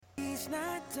God's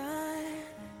not done.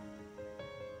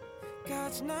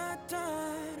 God's not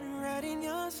done writing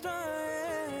your story.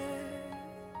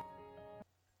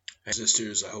 Hey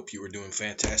sisters, I hope you are doing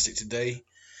fantastic today.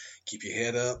 Keep your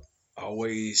head up.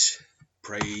 Always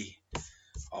pray.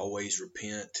 Always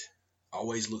repent.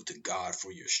 Always look to God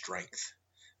for your strength.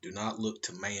 Do not look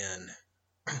to man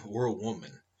or a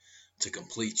woman to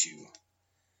complete you,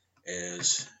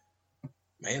 as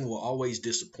man will always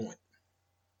disappoint.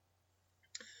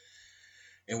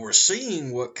 And we're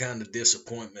seeing what kind of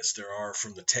disappointments there are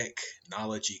from the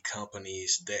technology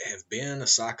companies that have been a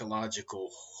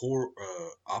psychological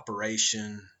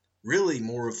operation, really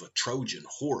more of a Trojan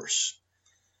horse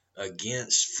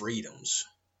against freedoms.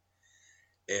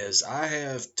 As I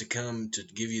have to come to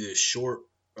give you this short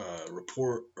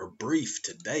report or brief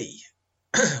today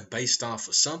based off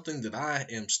of something that I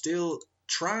am still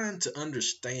trying to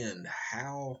understand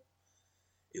how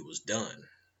it was done.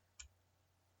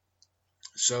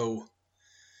 So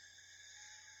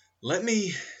let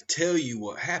me tell you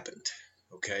what happened,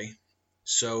 okay?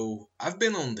 So I've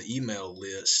been on the email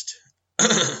list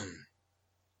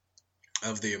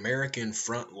of the American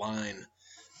Frontline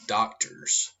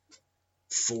Doctors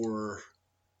for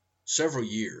several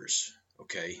years,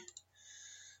 okay?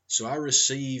 So I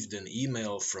received an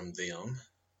email from them,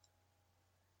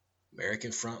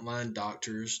 American Frontline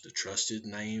Doctors, the trusted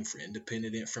name for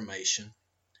independent information.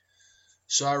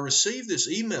 So I received this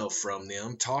email from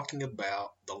them talking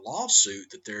about the lawsuit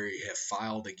that they have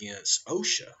filed against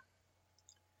OSHA,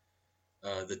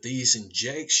 that these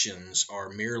injections are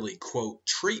merely, quote,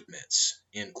 treatments,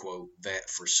 end quote, that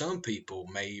for some people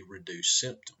may reduce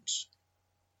symptoms.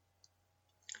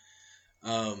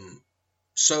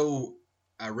 So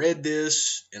I read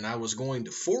this and I was going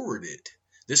to forward it.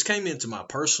 This came into my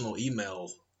personal email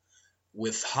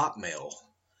with Hotmail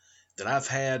that I've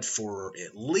had for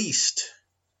at least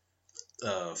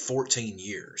 14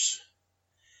 years.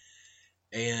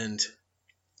 And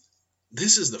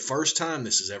this is the first time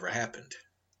this has ever happened.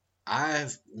 I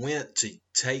went to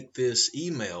take this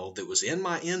email that was in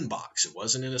my inbox. It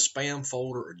wasn't in a spam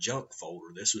folder or junk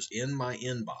folder. This was in my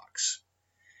inbox.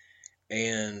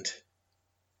 And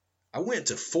I went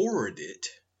to forward it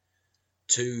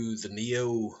to the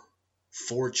Neo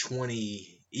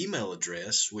 420 email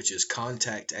address, which is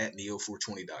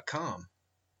contact@neo420.com.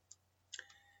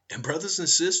 And brothers and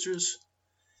sisters,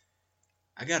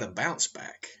 I got a bounce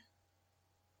back.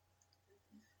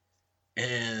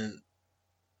 And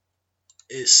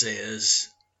it says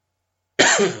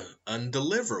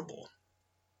undeliverable.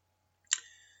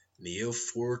 Neo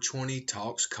 420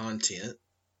 talks content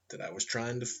that I was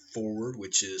trying to forward,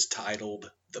 which is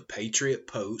titled The Patriot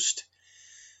Post.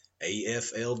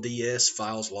 AFLDS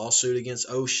files lawsuit against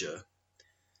OSHA.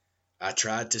 I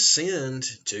tried to send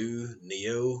to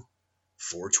Neo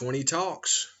 420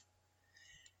 Talks,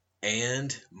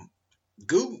 and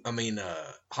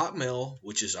Hotmail,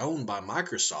 which is owned by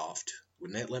Microsoft, would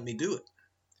not let me do it.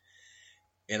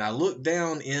 And I looked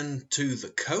down into the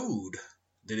code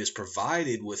that is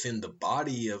provided within the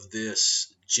body of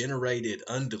this generated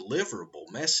undeliverable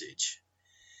message,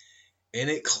 and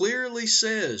it clearly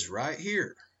says right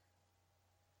here,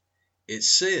 it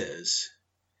says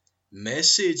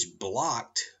message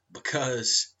blocked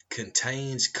because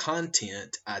contains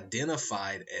content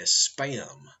identified as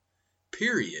spam,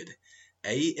 period,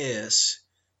 AS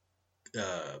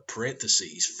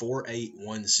parentheses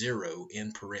 4810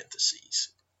 in parentheses.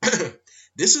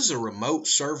 This is a remote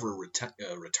server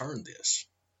returned this.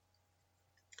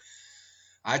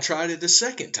 I tried it a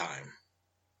second time.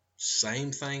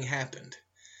 Same thing happened.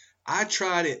 I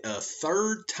tried it a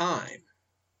third time,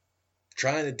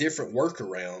 trying the different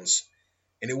workarounds,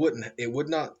 and it would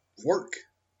not work.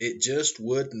 It just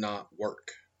would not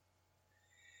work.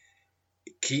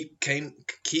 It keep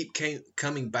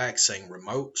coming back saying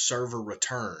remote server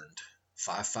returned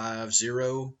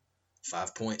 550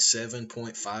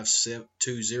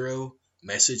 5.7.520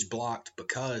 message blocked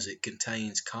because it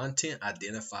contains content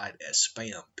identified as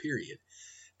spam, period,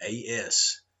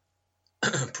 AS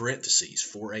parentheses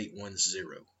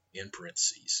 4810 in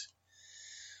parentheses.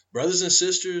 Brothers and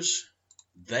sisters,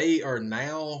 they are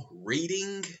now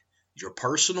reading your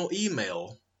personal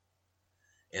email,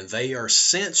 and they are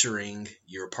censoring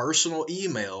your personal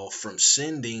email from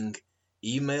sending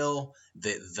email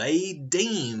that they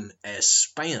deem as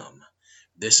spam.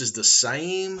 This is the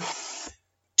same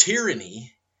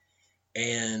tyranny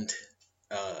and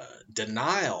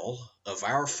denial of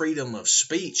our freedom of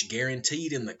speech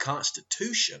guaranteed in the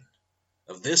Constitution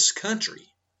of this country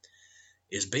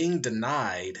is being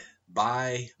denied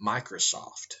by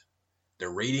Microsoft.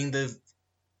 They're reading the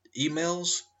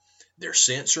emails. They're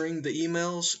censoring the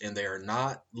emails, and they are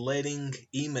not letting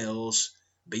emails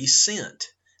be sent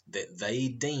that they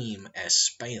deem as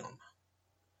spam.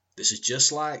 This is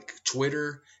just like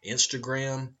Twitter,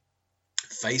 Instagram,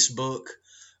 Facebook,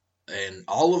 and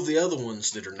all of the other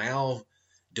ones that are now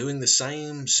doing the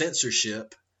same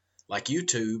censorship like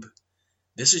YouTube.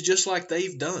 This is just like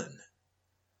they've done.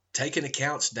 Taking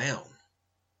accounts down,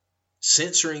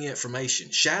 censoring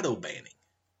information, shadow banning.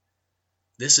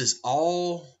 This is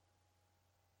all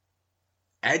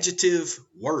adjective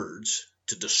words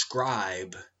to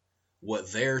describe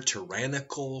what their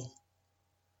tyrannical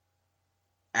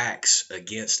acts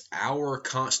against our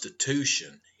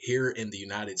Constitution here in the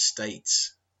United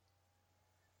States.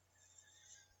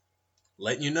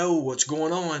 Letting you know what's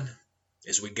going on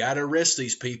is we got to arrest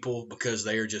these people because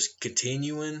they are just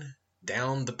continuing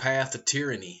down the path of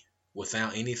tyranny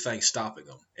without anything stopping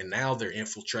them. And now they're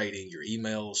infiltrating your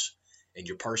emails and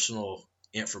your personal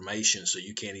information so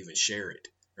you can't even share it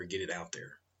or get it out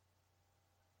there.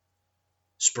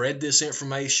 Spread this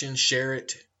information, share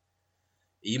it,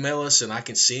 email us, and I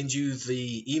can send you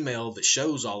the email that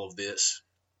shows all of this.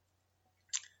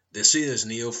 This is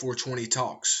Neo 420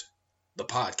 Talks, the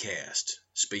podcast,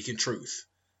 speaking truth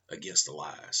against the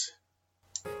lies.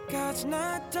 God's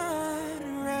not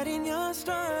done writing your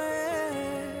story.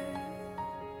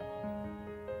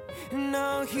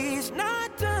 No, he's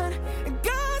not done.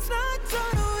 God